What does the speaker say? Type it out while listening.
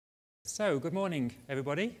So, good morning,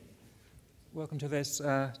 everybody. Welcome to this,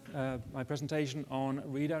 my presentation on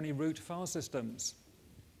read-only root file systems.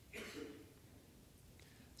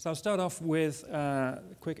 So I'll start off with a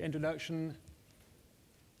quick introduction,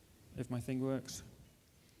 if my thing works.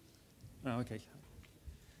 Oh, okay.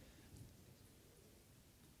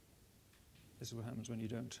 This is what happens when you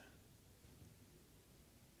don't.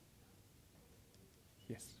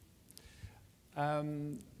 Yes.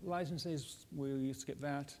 Licenses, we'll skip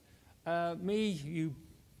that.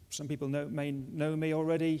 Some people may know me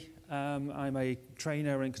already. I'm a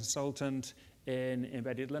trainer and consultant in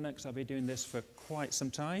embedded Linux. I've been doing this for quite some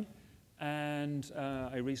time, and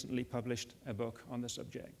I recently published a book on the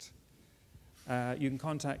subject. You can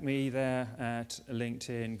contact me there at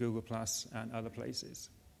LinkedIn, Google+, and other places.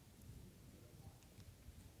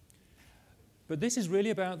 But this is really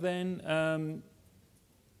about then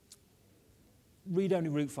read-only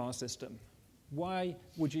root file system. Why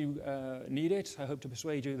would you need it? I hope to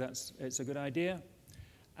persuade you that it's a good idea.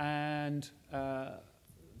 And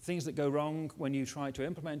things that go wrong when you try to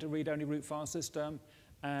implement a read-only root file system,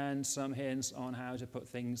 and some hints on how to put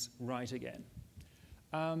things right again.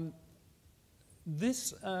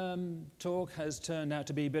 This talk has turned out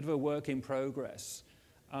to be a bit of a work in progress.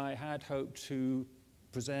 I had hoped to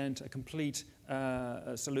present a complete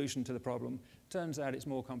solution to the problem. Turns out it's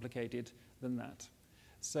more complicated than that.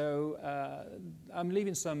 So I'm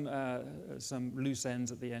leaving some loose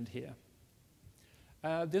ends at the end here. The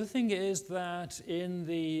other thing is that in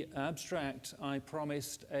the abstract, I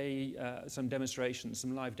promised some demonstrations,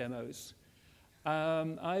 some live demos.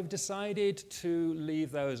 I've decided to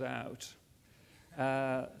leave those out.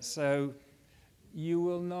 So you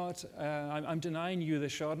will not, I'm denying you the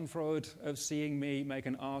schadenfreude of seeing me make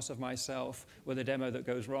an arse of myself with a demo that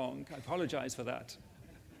goes wrong. I apologize for that.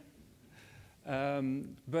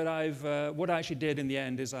 But what I actually did in the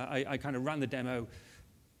end is I kind of ran the demo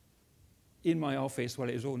in my office while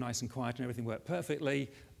it was all nice and quiet and everything worked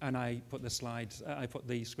perfectly, and I put the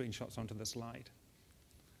screenshots onto the slide.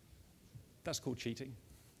 That's called cheating.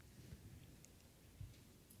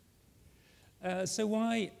 So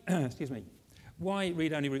why, excuse me, why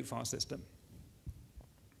read-only root file system?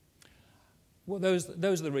 Well, those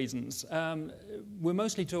are the reasons. We're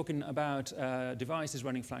mostly talking about devices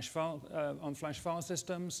running on flash file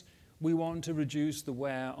systems. We want to reduce the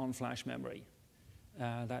wear on flash memory.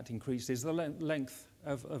 That increases the length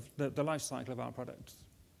of the life cycle of our products.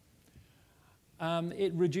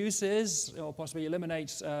 It reduces or possibly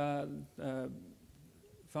eliminates file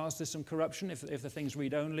system corruption. If the thing's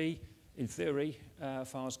read-only, in theory,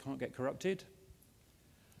 files can't get corrupted.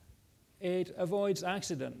 It avoids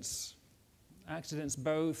accidents. Accidents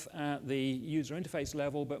both at the user interface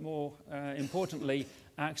level, but more importantly,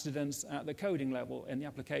 accidents at the coding level and the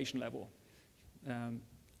application level.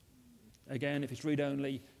 Again, if it's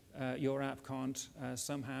read-only, your app can't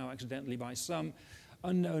somehow accidentally, by some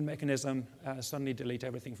unknown mechanism, suddenly delete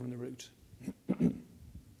everything from the root.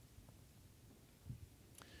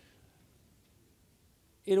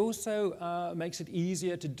 It also makes it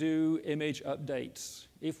easier to do image updates.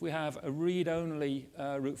 If we have a read-only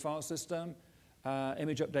root file system,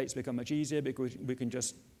 image updates become much easier because we can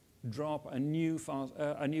just drop a new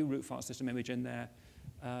root file system image in there,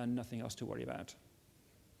 nothing else to worry about.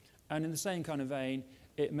 And in the same kind of vein,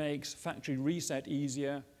 it makes factory reset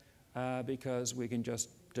easier because we can just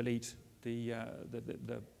delete the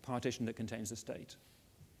partition that contains the state.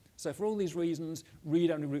 So for all these reasons,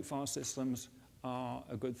 read-only root file systems are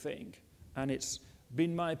a good thing. And it's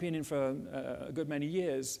been my opinion for a good many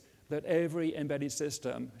years that every embedded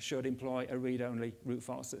system should employ a read-only root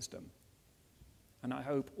file system. And I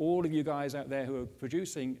hope all of you guys out there who are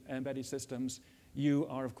producing embedded systems, you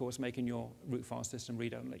are, of course, making your root file system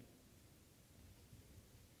read-only.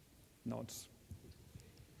 Nods.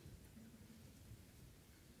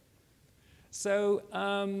 So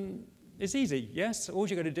it's easy, yes? All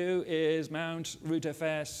you've got to do is mount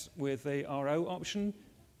rootfs with the RO option,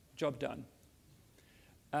 job done.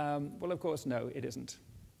 Well, of course, no, it isn't.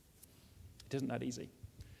 It isn't that easy.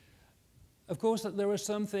 Of course, there are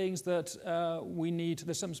some things that we need,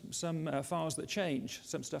 there's some files that change,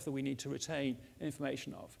 some stuff that we need to retain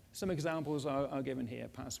information of. Some examples are given here,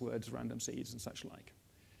 passwords, random seeds, and such like.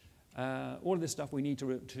 All of this stuff we need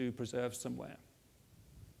to preserve somewhere.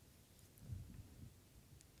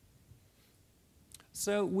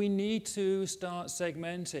 So we need to start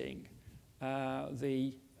segmenting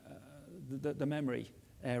the memory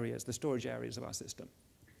areas, the storage areas of our system.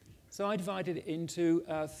 So I divided it into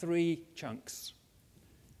 3 chunks.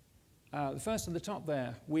 The first at the top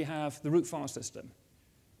there, we have the root file system,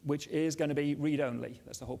 which is going to be read-only.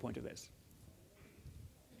 That's the whole point of this.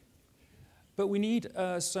 But we need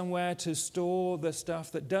somewhere to store the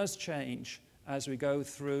stuff that does change as we go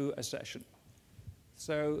through a session.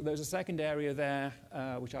 So there's a second area there,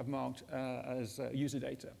 which I've marked as user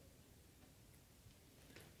data.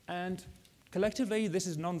 And collectively, this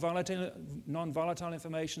is non-volatile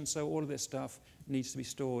information, so all of this stuff needs to be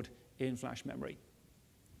stored in flash memory.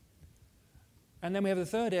 And then we have the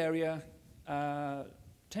third area,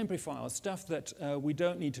 temporary files, stuff that we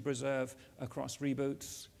don't need to preserve across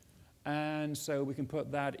reboots. And so we can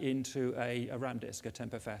put that into a RAM disk, a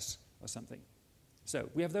temp-fs or something. So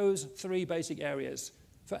we have those three basic areas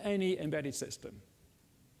for any embedded system.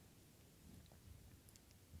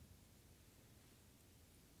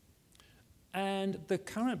 And the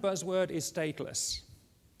current buzzword is stateless.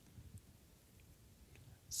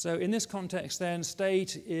 So in this context then,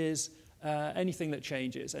 state is anything that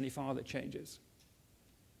changes, any file that changes.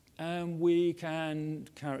 And we can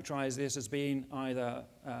characterize this as being either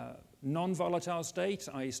non-volatile state,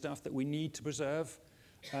 i.e. stuff that we need to preserve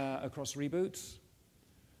across reboots,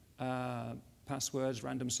 passwords,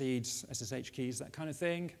 random seeds, SSH keys, that kind of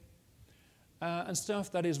thing, and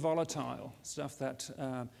stuff that is volatile, stuff that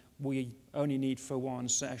we only need for one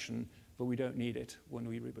session, but we don't need it when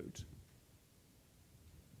we reboot.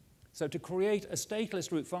 So to create a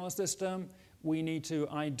stateless root file system, we need to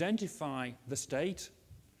identify the state,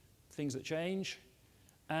 things that change,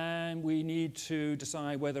 and we need to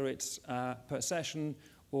decide whether it's per session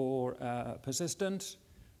or persistent.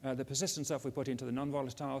 The persistent stuff we put into the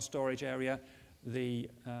non-volatile storage area, the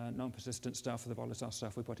non-persistent stuff, the volatile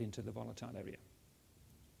stuff we put into the volatile area.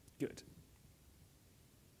 Good.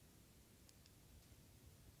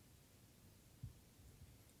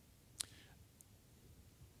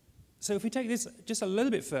 So if we take this just a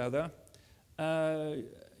little bit further,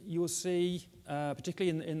 you'll see,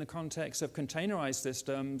 particularly in the context of containerized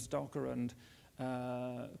systems, Docker and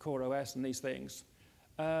CoreOS and these things,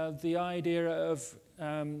 the idea of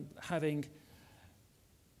having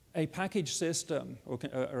a package system or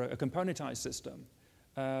a componentized system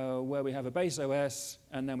where we have a base OS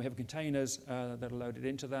and then we have containers that are loaded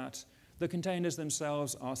into that. The containers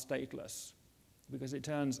themselves are stateless because it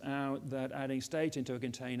turns out that adding state into a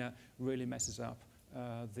container really messes up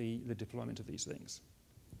the deployment of these things.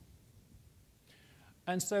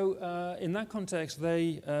 And so in that context,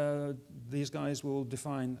 these guys will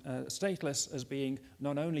define stateless as being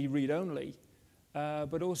not only read-only,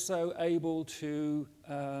 but also able to,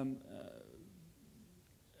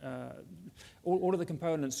 all of the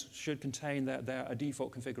components should contain their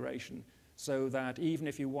default configuration so that even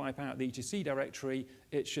if you wipe out the etc directory,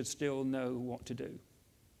 it should still know what to do.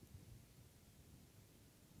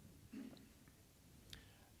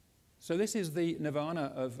 So this is the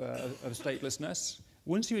nirvana of statelessness.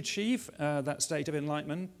 Once you achieve that state of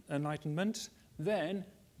enlightenment, then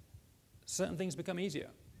certain things become easier.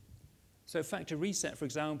 So factory reset, for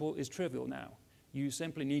example, is trivial now. You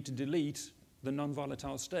simply need to delete the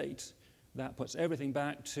non-volatile state. That puts everything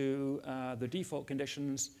back to the default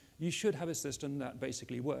conditions. You should have a system that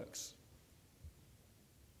basically works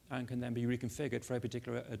and can then be reconfigured for a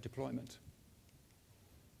particular deployment.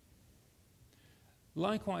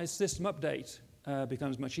 Likewise, system update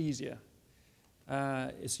becomes much easier.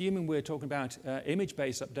 Assuming we're talking about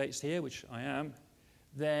image-based updates here, which I am,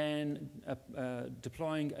 then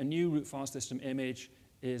deploying a new root file system image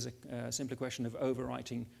is a simple question of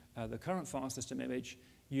overwriting the current file system image.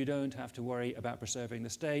 You don't have to worry about preserving the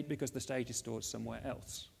state because the state is stored somewhere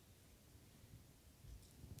else.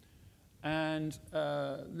 And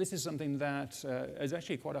this is something that is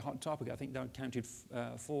actually quite a hot topic. I think I counted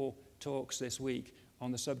 4 talks this week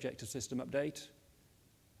on the subject of system update,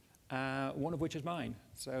 one of which is mine.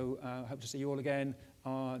 So I hope to see you all again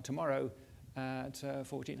tomorrow at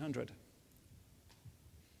 1400.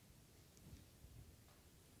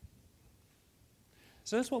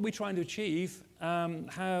 So that's what we're trying to achieve.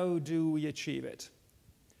 How do we achieve it?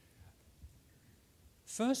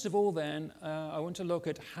 First of all, then, I want to look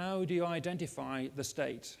at how do you identify the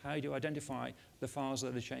state? How do you identify the files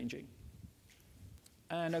that are changing?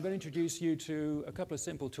 And I'm going to introduce you to a couple of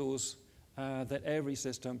simple tools that every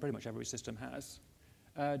system, pretty much every system has.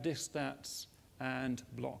 Disk stats and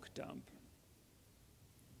block dump.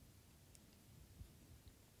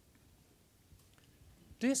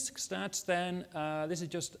 Disk stats, then, this is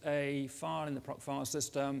just a file in the proc file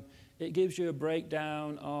system. It gives you a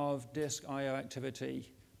breakdown of disk I/O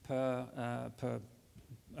activity per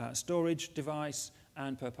storage device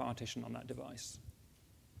and per partition on that device.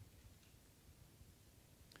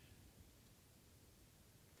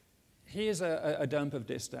 Here's a dump of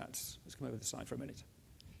disk stats. Let's come over to the side for a minute.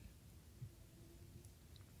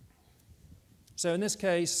 So in this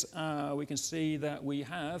case, we can see that we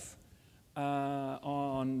have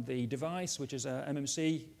on the device, which is a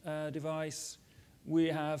MMC device, we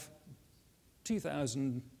have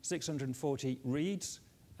 2,640 reads.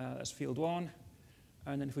 That's field 1.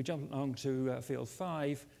 And then if we jump along to field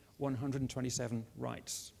 5, 127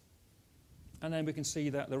 writes. And then we can see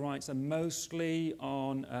that the writes are mostly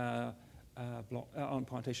on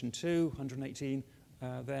partition 2, 118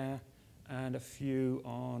 there, and a few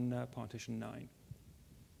on partition 9.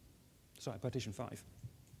 Sorry, partition 5.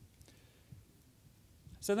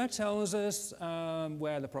 So that tells us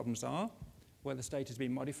where the problems are, where the state has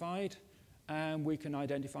been modified, and we can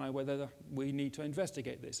identify whether we need to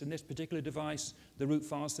investigate this. In this particular device, the root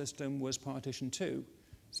file system was partition 2,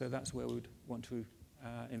 so that's where we would want to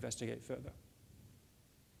investigate further.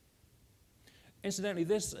 Incidentally,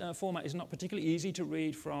 this format is not particularly easy to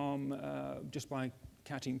read from just by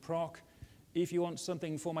catting proc. If you want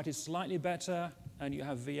something formatted slightly better and you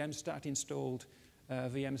have vmstat installed,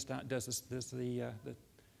 vmstat does this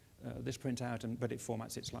printout, but it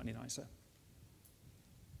formats it slightly nicer.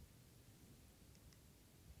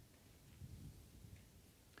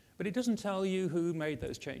 But it doesn't tell you who made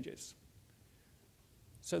those changes.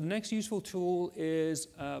 So the next useful tool is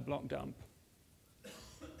block dump.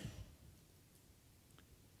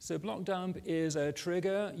 So block dump is a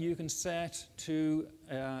trigger you can set to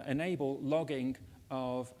enable logging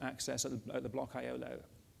of access at the block I/O layer.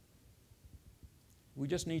 We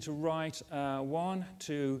just need to write one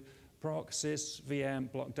to proc sys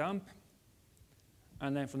vm block dump,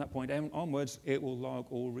 and then from that point onwards, it will log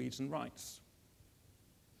all reads and writes.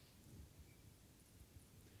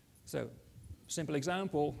 So, simple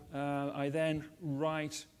example, I then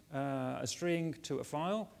write a string to a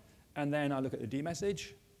file, and then I look at the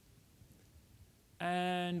dmessage,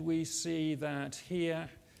 and we see that here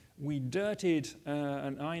we dirted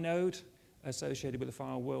an inode associated with the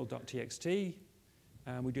file world.txt,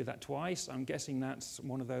 and we do that twice. I'm guessing that's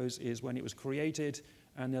one of those is when it was created,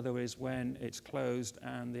 and the other is when it's closed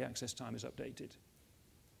and the access time is updated.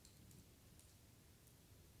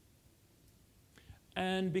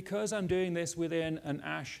 And because I'm doing this within an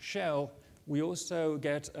ash shell, we also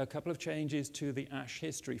get a couple of changes to the ash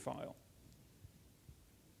history file.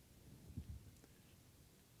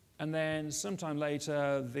 And then sometime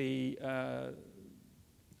later, the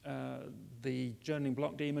journaling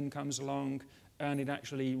block daemon comes along, and it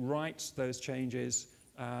actually writes those changes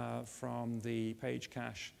from the page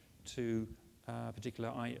cache to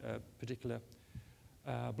particular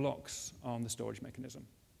blocks on the storage mechanism.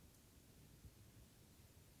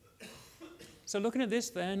 So looking at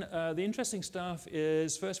this then, the interesting stuff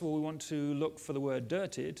is, first of all, we want to look for the word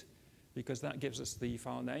dirted, because that gives us the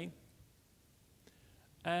file name.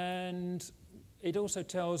 And it also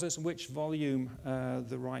tells us which volume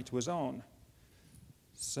the write was on.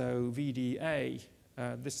 So VDA,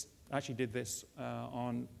 this actually did this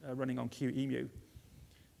running on QEMU.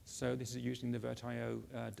 So this is using the VirtIO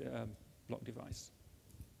block device.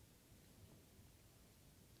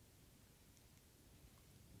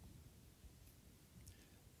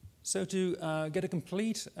 So to get a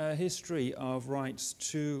complete history of writes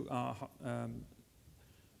to our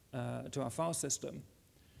file system,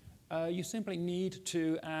 you simply need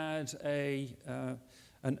to add an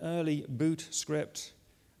early boot script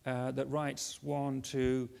that writes one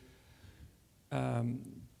to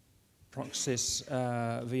proxys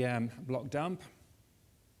VM block dump,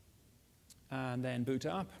 and then boot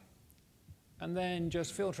up, and then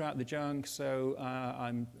just filter out the junk. So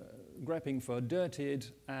I'm grepping for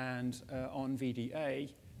dirted and on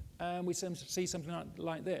VDA, and we see something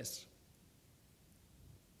like this.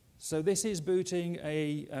 So this is booting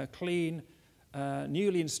a clean,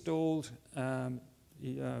 newly installed,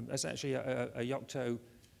 it's actually a Yocto,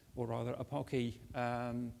 or rather a Pocky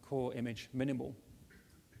core image minimal.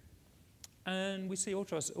 And we see all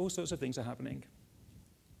sorts of things are happening.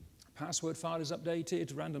 Password file is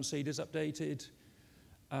updated, random seed is updated,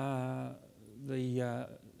 the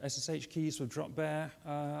SSH keys for drop bear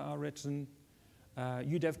are written,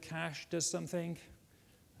 udev cache does something,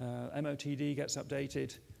 MOTD gets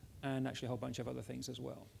updated, and actually a whole bunch of other things as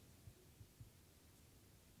well.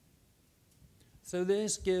 So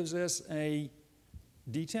this gives us a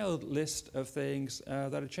detailed list of things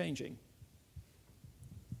that are changing.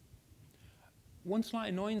 One slight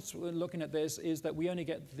annoyance when looking at this is that we only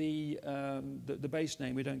get the base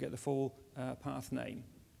name, we don't get the full path name.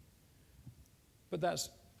 But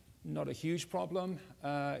that's not a huge problem.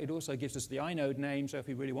 It also gives us the inode name, so if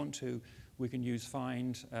we really want to, we can use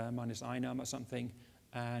find minus inum or something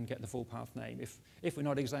and get the full path name. If we're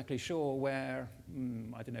not exactly sure where,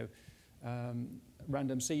 I don't know,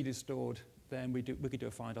 random seed is stored, then we could do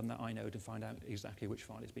a find on that inode and find out exactly which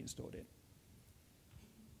file it's been stored in.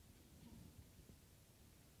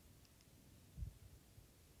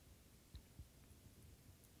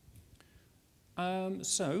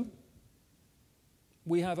 So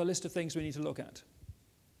we have a list of things we need to look at.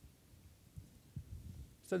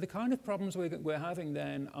 So the kind of problems we're having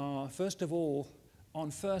then are, first of all, on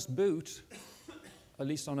first boot, at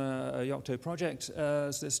least on a Yocto Project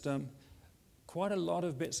system, quite a lot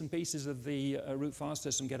of bits and pieces of the root file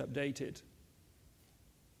system get updated.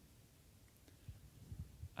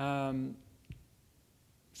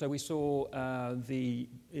 So we saw the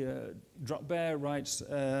dropbear writes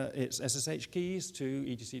its SSH keys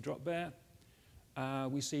to etc dropbear.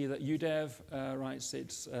 We see that udev writes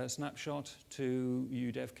its snapshot to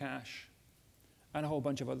udev cache, and a whole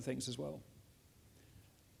bunch of other things as well.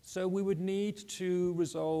 So we would need to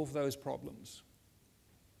resolve those problems,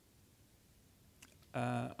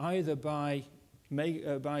 either by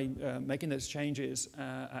making those changes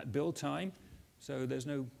at build time, so there's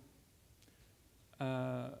no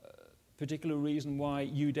particular reason why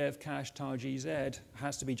udev cache tar gz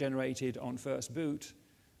has to be generated on first boot.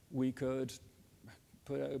 We could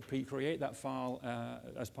pre-create that file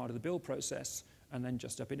as part of the build process and then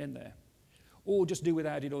just dump it in there. Or just do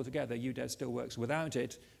without it altogether. udev still works without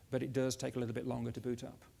it, but it does take a little bit longer to boot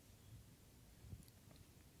up.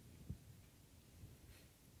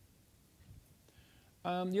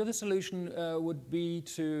 The other solution would be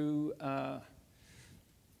to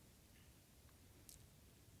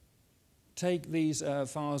take these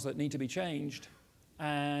files that need to be changed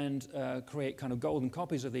and create kind of golden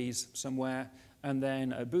copies of these somewhere, and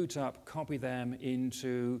then boot up, copy them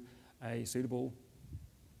into a suitable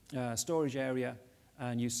storage area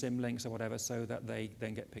and use symlinks or whatever so that they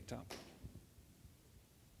then get picked up.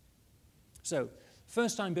 So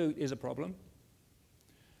first time boot is a problem.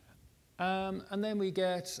 And then we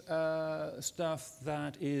get stuff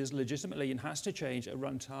that is legitimately and has to change at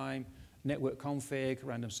runtime, network config,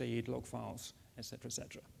 random seed, log files, etc.,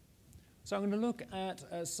 etc. So I'm going to look at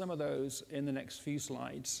some of those in the next few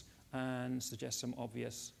slides and suggest some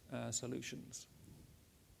obvious solutions.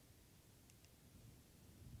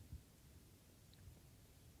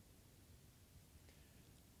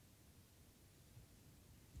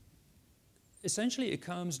 Essentially, it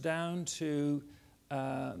comes down to,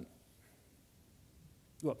 well,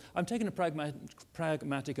 I'm taking a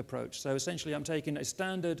pragmatic approach. So essentially, I'm taking a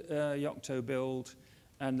standard Yocto build,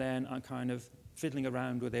 and then I'm kind of fiddling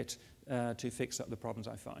around with it to fix up the problems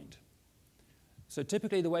I find. So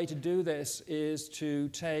typically, the way to do this is to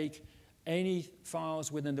take any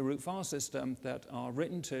files within the root file system that are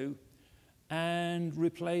written to and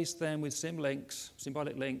replace them with symlinks,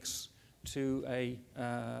 symbolic links, to a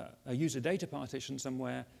user data partition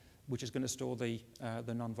somewhere, which is going to store the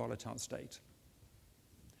non-volatile state.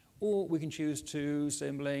 Or we can choose to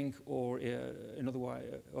symlink or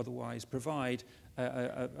otherwise provide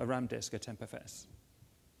a RAM disk, a tempfs.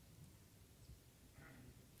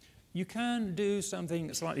 You can do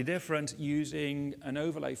something slightly different using an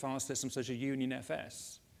overlay file system such as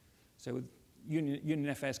UnionFS. So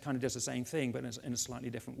UnionFS kind of does the same thing, but in a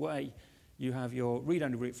slightly different way. You have your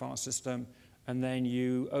read-only root file system, and then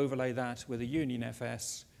you overlay that with a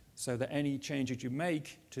UnionFS so that any changes you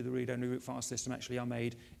make to the read-only root file system actually are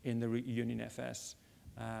made in the UnionFS,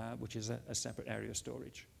 which is a separate area of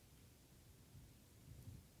storage.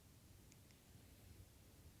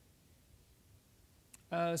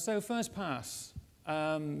 So first pass.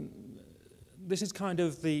 This is kind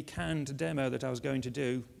of the canned demo that I was going to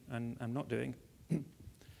do, and I'm not doing.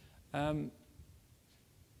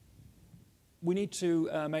 We need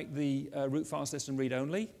to make the root file system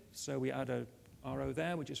read-only, so we add a RO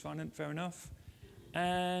there, which is fine and fair enough.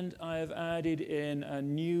 And I have added in a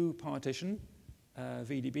new partition,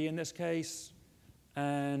 VDB in this case,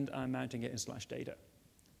 and I'm mounting it in /data.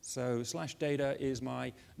 So /data is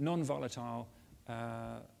my non-volatile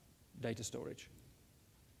data storage.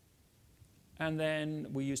 And then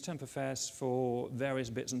we use tempfs for various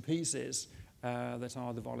bits and pieces that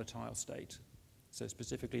are the volatile state. So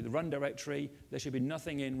specifically the run directory, there should be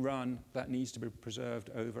nothing in run that needs to be preserved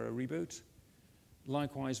over a reboot.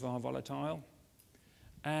 Likewise var volatile.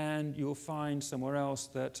 And you'll find somewhere else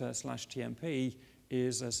that /tmp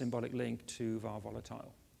is a symbolic link to var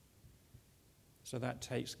volatile. So that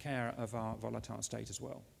takes care of our volatile state as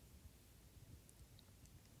well.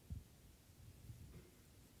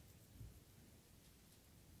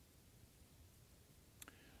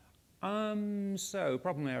 So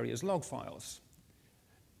problem areas, log files.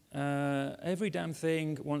 Every damn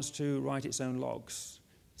thing wants to write its own logs.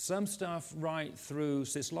 Some stuff write through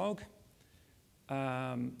syslog.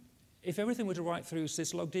 If everything were to write through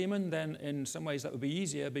syslogdaemon, then in some ways that would be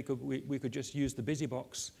easier because we could just use the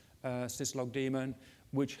busybox syslogdaemon,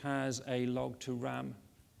 which has a log to RAM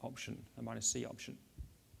option, a -C option.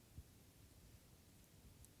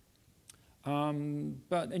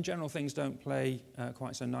 But in general, things don't play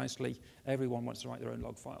quite so nicely. Everyone wants to write their own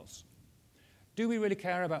log files. Do we really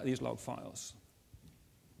care about these log files?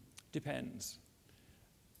 Depends.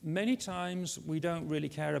 Many times we don't really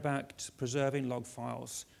care about preserving log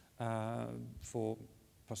files for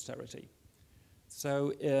posterity.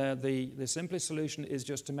 So the simplest solution is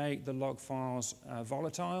just to make the log files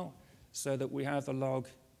volatile so that we have the log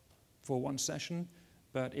for one session,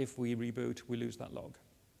 but if we reboot, we lose that log.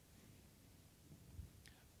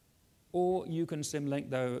 Or you can symlink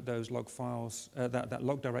those log files, that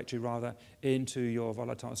log directory rather, into your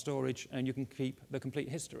volatile storage, and you can keep the complete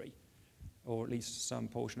history, or at least some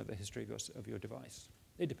portion of the history of your device.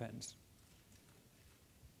 It depends.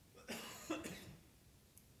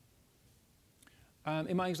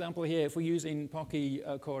 In my example here, if we're using Pocky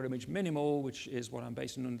core image minimal, which is what I'm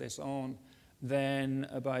basing this on, then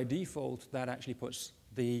by default, that actually puts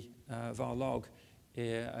the var log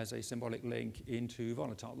as a symbolic link into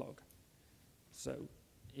volatile log. So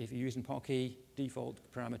if you're using Pocky default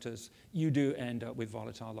parameters, you do end up with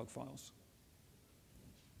volatile log files.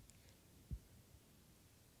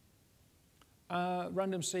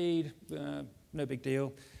 Random seed, no big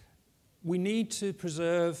deal. We need to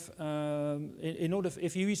preserve, in order,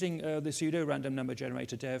 if you're using the pseudo random number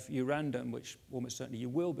generator dev urandom, which almost certainly you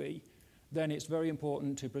will be, then it's very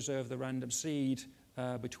important to preserve the random seed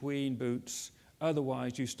between boots.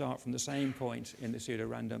 Otherwise, you start from the same point in the pseudo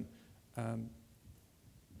random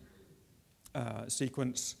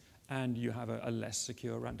sequence, and you have a less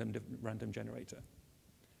secure random generator.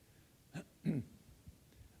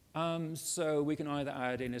 So we can either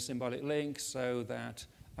add in a symbolic link so that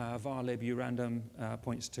varlib urandom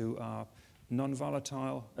points to our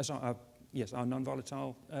non-volatile, our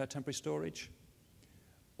non-volatile temporary storage,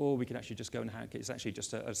 or we can actually just go and hack it. It's actually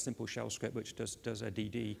just a simple shell script which does a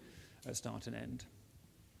DD at start and end.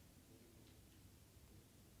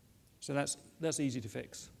 So that's easy to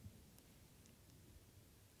fix.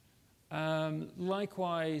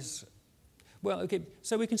 Likewise, well, okay.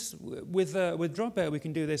 So we can with dropbear we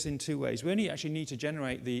can do this in two ways. We only actually need to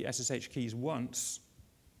generate the SSH keys once.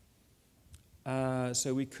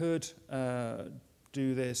 So we could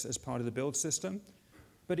do this as part of the build system,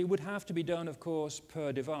 but it would have to be done, of course,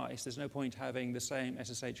 per device. There's no point having the same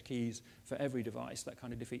SSH keys for every device. That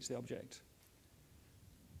kind of defeats the object.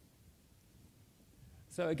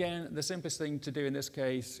 So again, the simplest thing to do in this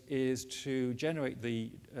case is to generate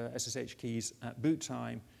the SSH keys at boot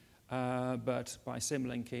time, but by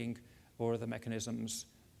symlinking or other mechanisms,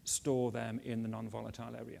 store them in the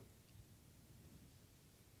non-volatile area.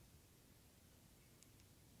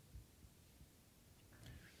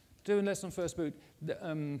 Doing this on first boot.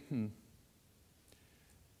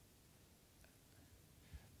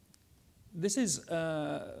 This is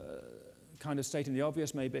kind of stating the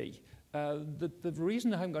obvious, maybe. The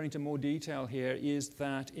reason I haven't gone into more detail here is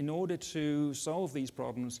that in order to solve these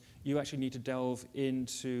problems, you actually need to delve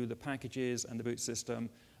into the packages and the boot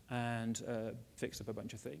system and fix up a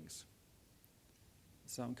bunch of things.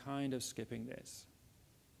 So I'm kind of skipping this.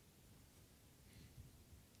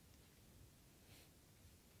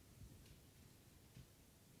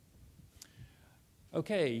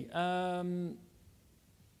 Okay,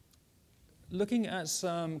 looking at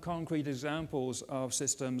some concrete examples of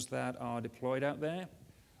systems that are deployed out there,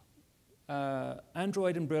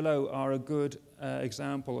 Android and Brillo are a good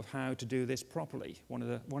example of how to do this properly. One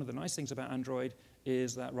of the nice things about Android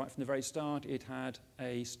is that right from the very start it had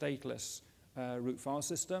a stateless root file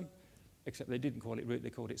system, except they didn't call it root, they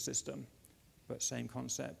called it system, but same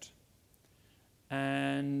concept.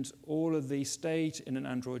 And all of the state in an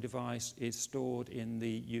Android device is stored in the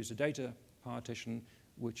user data partition,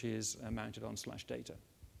 which is mounted on /data.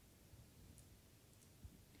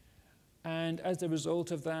 And as a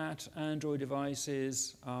result of that, Android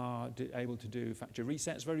devices are able to do factory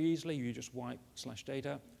resets very easily. You just wipe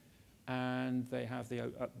 /data, and they have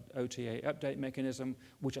the OTA update mechanism,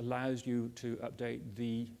 which allows you to update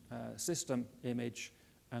the system image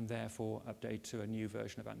and therefore update to a new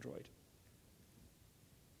version of Android.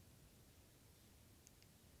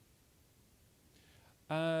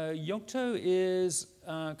 Yocto is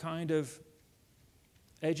kind of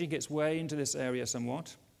edging its way into this area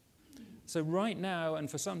somewhat. So right now,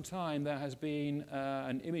 and for some time, there has been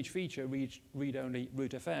an image feature, read-only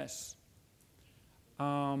rootfs,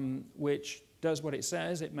 which does what it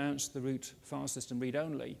says. It mounts the root file system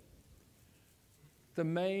read-only. The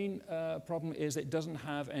main problem is it doesn't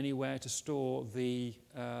have anywhere to store the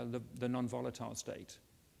non-volatile state.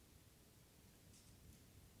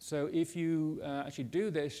 So if you actually do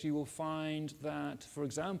this, you will find that, for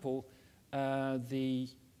example, the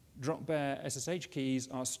drop-bear SSH keys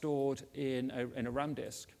are stored in a RAM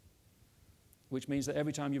disk, which means that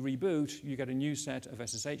every time you reboot, you get a new set of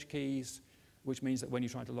SSH keys, which means that when you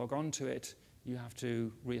try to log on to it, you have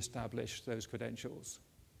to reestablish those credentials.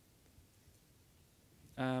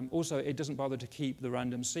 Also, it doesn't bother to keep the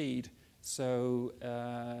random seed, so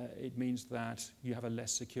it means that you have a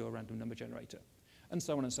less secure random number generator, and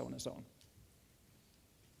so on and so on and so on.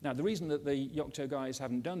 Now, the reason that the Yocto guys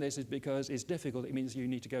haven't done this is because it's difficult. It means you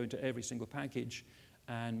need to go into every single package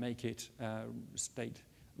and make it state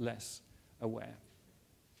less aware.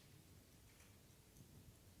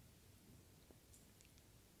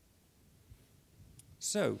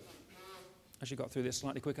 So, actually got through this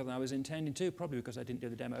slightly quicker than I was intending to, probably because I didn't do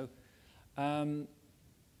the demo.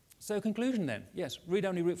 So conclusion then, yes,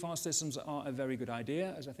 read-only root file systems are a very good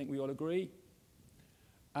idea, as I think we all agree.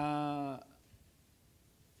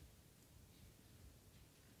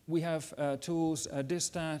 We have tools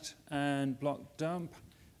dist-stat and block dump,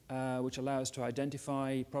 which allow us to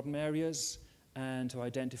identify problem areas and to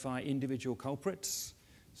identify individual culprits,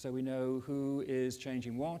 so we know who is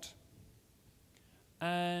changing what.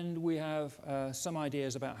 And we have some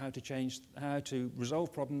ideas about how to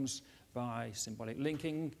resolve problems by symbolic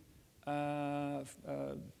linking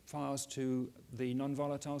files to the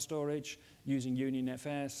non-volatile storage, using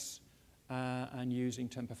UnionFS, and using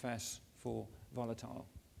tempfs for volatile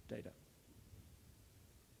data.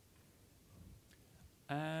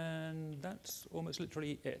 And that's almost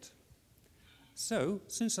literally it. So,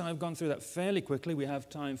 since I've gone through that fairly quickly, we have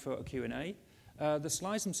time for a Q&A. The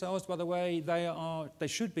slides themselves, by the way, they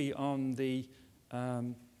should be on the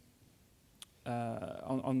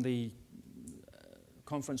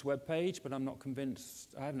conference webpage, but I'm not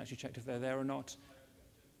convinced. I haven't actually checked if they're there or not.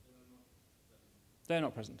 They're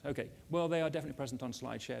not present. Okay. Well, they are definitely present on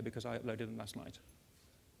SlideShare because I uploaded them last night.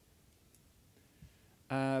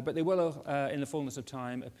 But they will, in the fullness of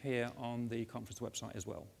time, appear on the conference website as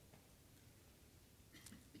well.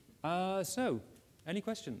 So, any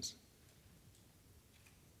questions?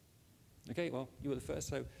 Okay, well, you were the first,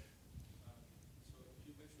 so. So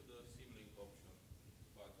you mentioned the symlink option,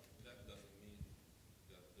 but that doesn't mean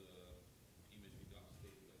that the image becomes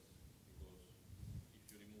stateless, because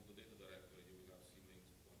if you remove the data directory, you will have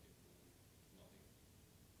symlinks pointing to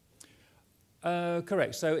nothing.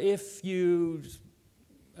 Correct. So if you,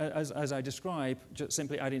 as I described, just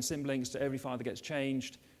simply adding symlinks to every file that gets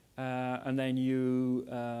changed, and then you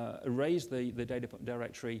erase the data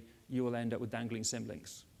directory, you will end up with dangling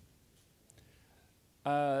symlinks.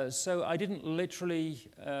 So I didn't literally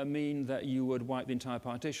mean that you would wipe the entire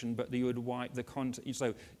partition, but that you would wipe the content.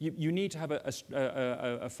 So you need to have a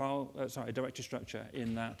directory structure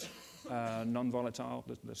in that non-volatile,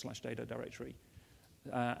 the /data directory,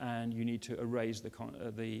 and you need to erase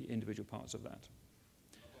the individual parts of that.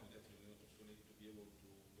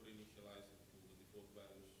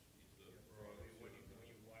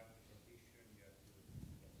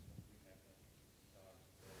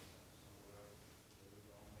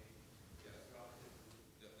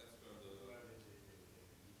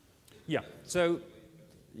 Yeah, so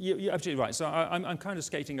you're absolutely right. So I'm kind of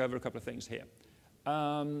skating over a couple of things here.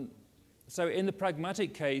 So in the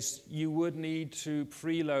pragmatic case, you would need to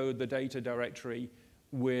preload the data directory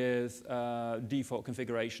with default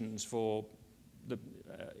configurations for the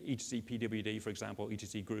etc pwd, for example,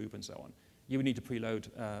 etc group, and so on. You would need to preload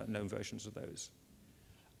known versions of those.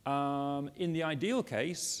 In the ideal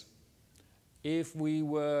case, if we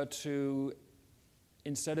were to,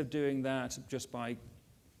 instead of doing that just by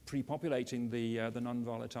pre-populating the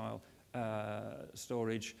non-volatile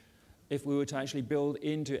storage, if we were to actually build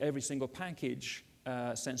into every single package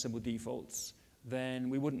sensible defaults, then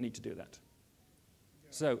we wouldn't need to do that.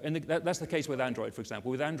 So that's the case with Android, for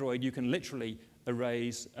example. With Android, you can literally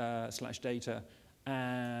erase /data,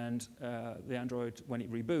 and the Android, when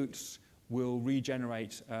it reboots, will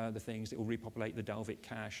regenerate the things. It will repopulate the Dalvik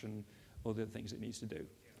cache and all the things it needs to do.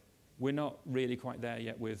 We're not really quite there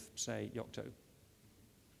yet with, say, Yocto.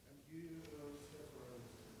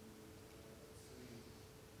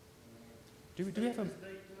 Do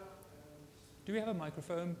we have a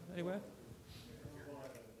microphone anywhere?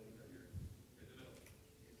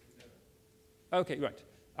 Okay, right.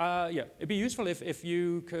 Yeah, it'd be useful if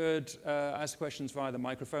you could ask questions via the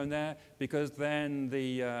microphone there, because then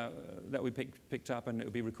that would be picked up and it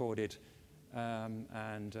would be recorded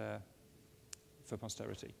and for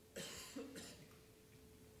posterity.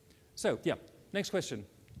 So, yeah, Next question.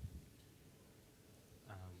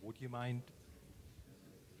 Would you mind?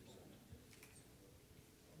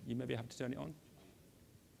 You maybe have to turn it on.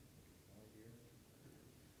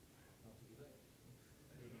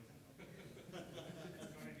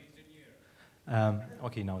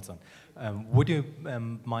 Okay, now it's on. Would you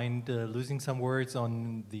mind losing some words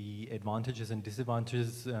on the advantages and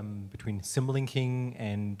disadvantages between symlinking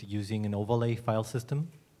and using an overlay file system?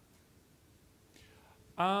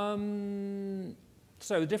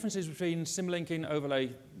 So the differences between symlinking,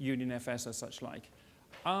 overlay, UnionFS, or such like.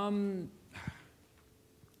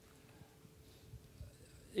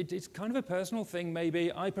 It's kind of a personal thing, maybe.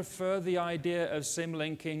 I prefer the idea of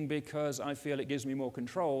symlinking because I feel it gives me more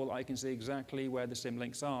control. I can see exactly where the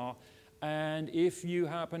symlinks are. And if you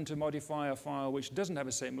happen to modify a file which doesn't have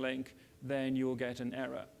a symlink, then you'll get an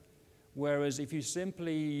error. Whereas if you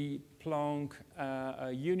simply plonk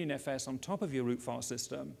a UnionFS on top of your root file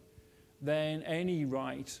system, then any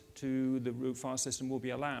write to the root file system will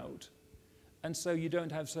be allowed. And so you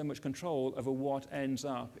don't have so much control over what ends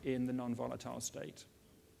up in the non-volatile state.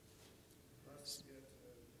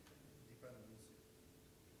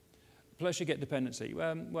 Plus you get dependency.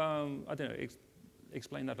 Well, I don't know,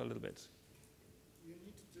 explain that a little bit. You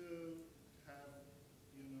need to have,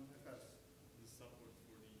 FS. The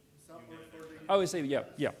support for the Oh, I see,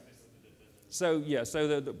 yeah. So, yeah, so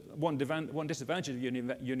the one disadvantage of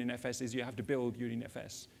UnionFS is you have to build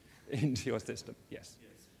UnionFS into your system, yes.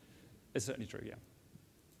 It's certainly true, yeah.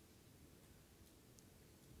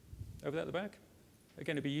 Over there at the back?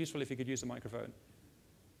 Again, it'd be useful if you could use the microphone.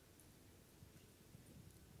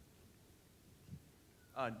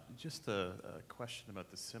 Just a question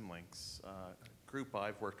about the symlinks. A group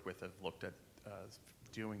I've worked with have looked at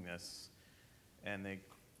doing this, and they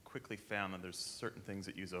quickly found that there's certain things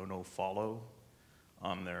that use non-follow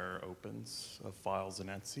on their opens of files in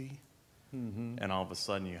Etsy, and all of a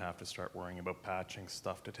sudden you have to start worrying about patching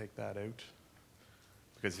stuff to take that out.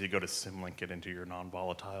 Because if you go to symlink it into your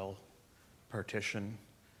non-volatile partition,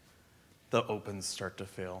 the opens start to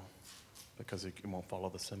fail because it won't follow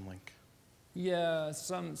the symlink. Yeah,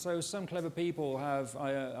 some clever people have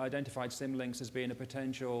identified symlinks as being a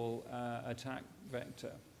potential attack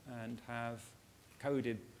vector and have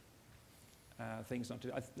coded things not to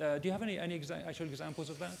do. Do you have any actual examples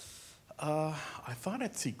of that? I thought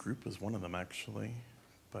Etsy group was one of them actually,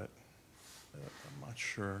 but I'm not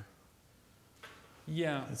sure.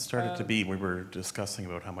 Yeah. It started to be, we were discussing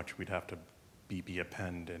about how much we'd have to BB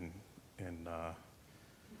append in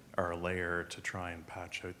our layer to try and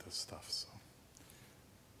patch out this stuff. So.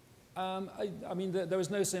 I mean, there was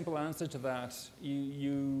no simple answer to that.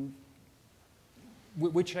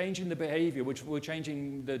 We're changing the behavior, we're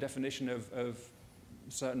changing the definition of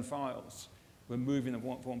certain files. We're moving them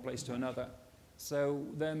from one place to another. So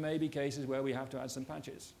there may be cases where we have to add some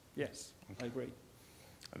patches. Yes, okay. I agree.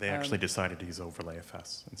 They actually decided to use overlay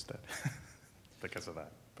FS instead because of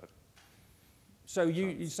that. But so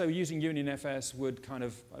using UnionFS would kind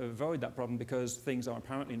of avoid that problem because things are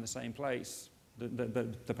apparently in the same place.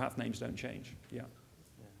 The path names don't change. Yeah.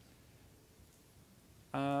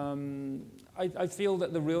 I feel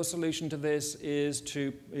that the real solution to this is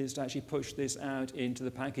to actually push this out into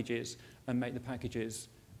the packages and make the packages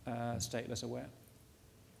stateless aware.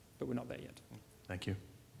 But we're not there yet. Thank you.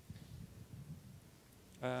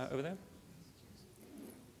 Over there.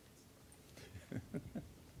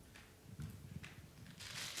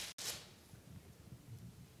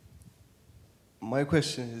 My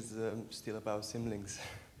question is still about symlinks.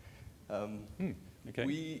 Okay.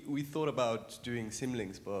 We thought about doing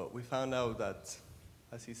symlinks, but we found out that,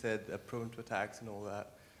 as he said, they're prone to attacks and all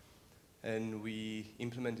that. And we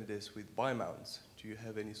implemented this with bi-mounts. Do you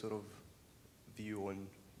have any sort of view on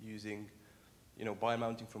using,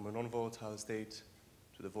 bi-mounting from a non-volatile state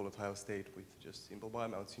to the volatile state with just simple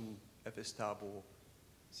bi-mounts in FSTab or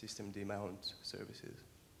system demount services?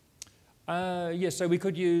 Yes, so we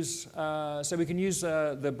could use, we can use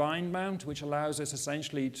the bind mount, which allows us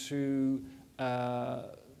essentially to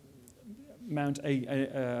mount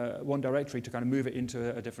one directory to kind of move it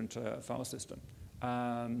into a different file system.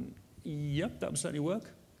 Yep, that would certainly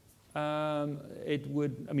work.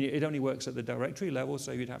 It only works at the directory level,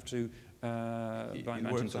 so you'd have to bind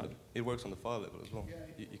mount inside. It works on the file level as well.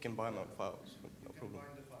 Yeah, you can bind mount files, no problem.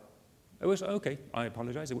 It was, okay, I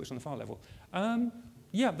apologize, it works on the file level.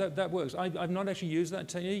 Yeah, that works. I've not actually used that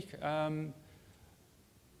technique. I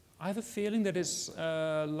have a feeling that it's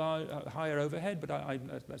higher overhead, but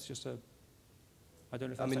that's just a, I don't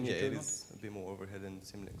know if that's actually true or not. It is a bit more overhead than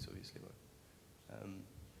symlinks, obviously, but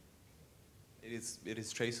it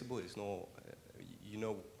is traceable. It's not, you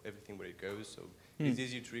know everything where it goes, so It's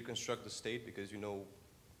easier to reconstruct the state because you know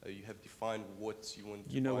you have defined what you want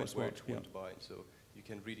to You know bind, what's where what, you want to bind. So you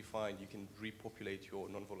can redefine, you can repopulate your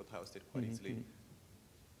non-volatile state quite easily.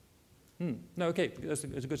 No, okay, that's a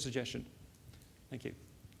good suggestion. Thank you.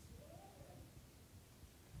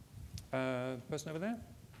 Person over there?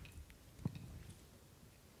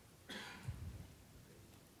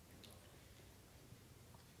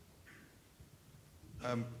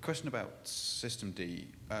 Question about systemd.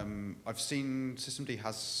 I've seen systemd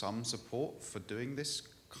has some support for doing this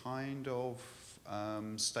kind of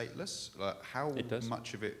stateless. How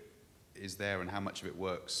much of it is there and how much of it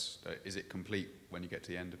works? Is it complete when you get to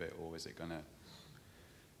the end of it, or is it going to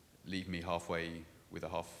leave me halfway with a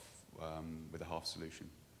half solution?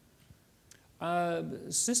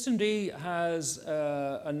 Systemd has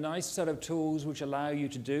a nice set of tools which allow you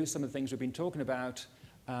to do some of the things we've been talking about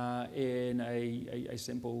in a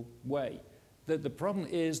simple way. The problem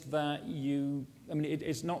is that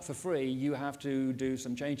it's not for free. You have to do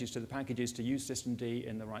some changes to the packages to use systemd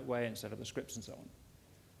in the right way and set up the scripts and so on.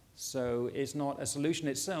 So it's not a solution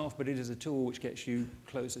itself, but it is a tool which gets you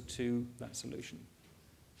closer to that solution.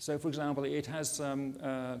 So for example, it has some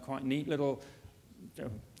quite neat little,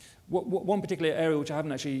 one particular area which I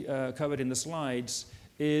haven't actually covered in the slides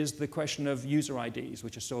is the question of user IDs,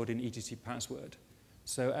 which are stored in etc password.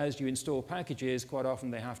 So as you install packages, quite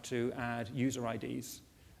often they have to add user IDs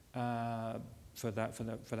for that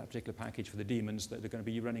particular package, for the daemons that they're going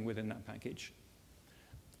to be running within that package.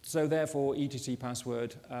 So therefore, etc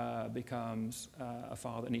password becomes a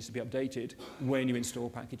file that needs to be updated when you install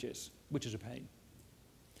packages, which is a pain.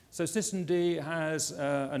 So systemd has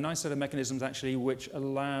a nice set of mechanisms actually which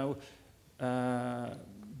allow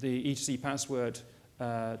the etc password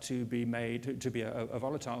to be made to be a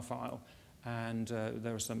volatile file, and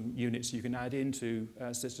there are some units you can add into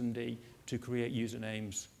systemd to create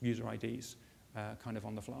usernames, user IDs, kind of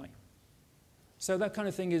on the fly. So that kind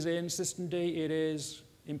of thing is in systemd. It is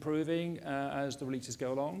improving as the releases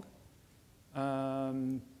go along.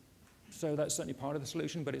 So that's certainly part of the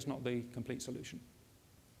solution, but it's not the complete solution.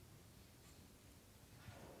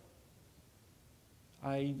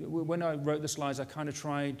 When I wrote the slides, I kind of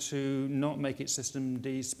tried to not make it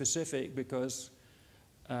systemd specific because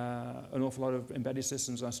an awful lot of embedded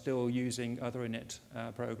systems are still using other init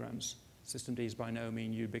programs. Systemd is by no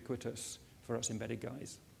means ubiquitous for us embedded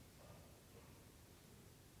guys.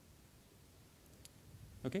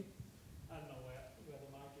 Okay? I don't know where the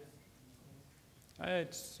mic is.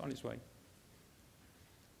 It's on its way.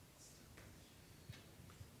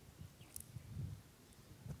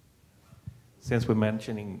 Since we're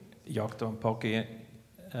mentioning Yocto and Pocky,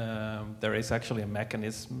 there is actually a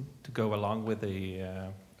mechanism to go along with the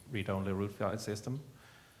read-only root file system.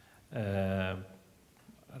 I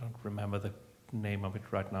don't remember the name of it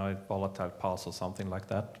right now. It's volatile pass or something like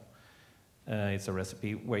that. It's a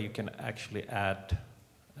recipe where you can actually add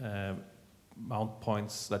mount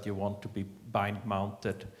points that you want to be bind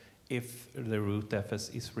mounted if the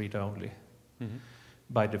rootfs is read-only. Mm-hmm.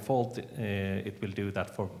 By default, it will do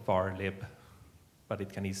that for var lib, but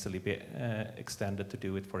it can easily be extended to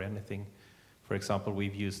do it for anything. For example,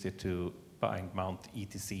 we've used it to bind mount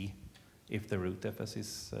etc if the rootfs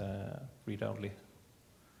is read-only.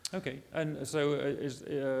 Okay, and so is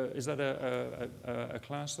that a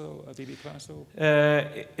class or a VB class or?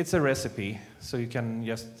 It's a recipe, so you can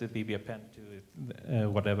just VB append to it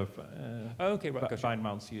whatever okay, right, gotcha. bind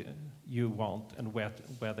mounts you want and where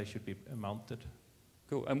they should be mounted.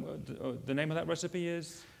 Cool. The name of that recipe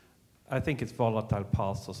is? I think it's volatile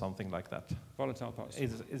pass or something like that. Volatile pass.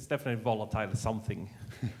 It's definitely volatile something.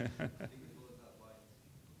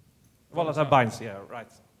 Volatile binds, yeah,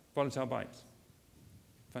 right. Volatile binds.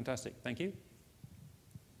 Fantastic, thank you.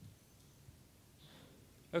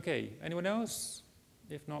 Okay, anyone else?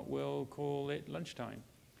 If not, we'll call it lunchtime.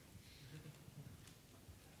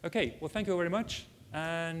 Okay, well, thank you all very much,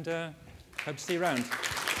 and hope to see you around.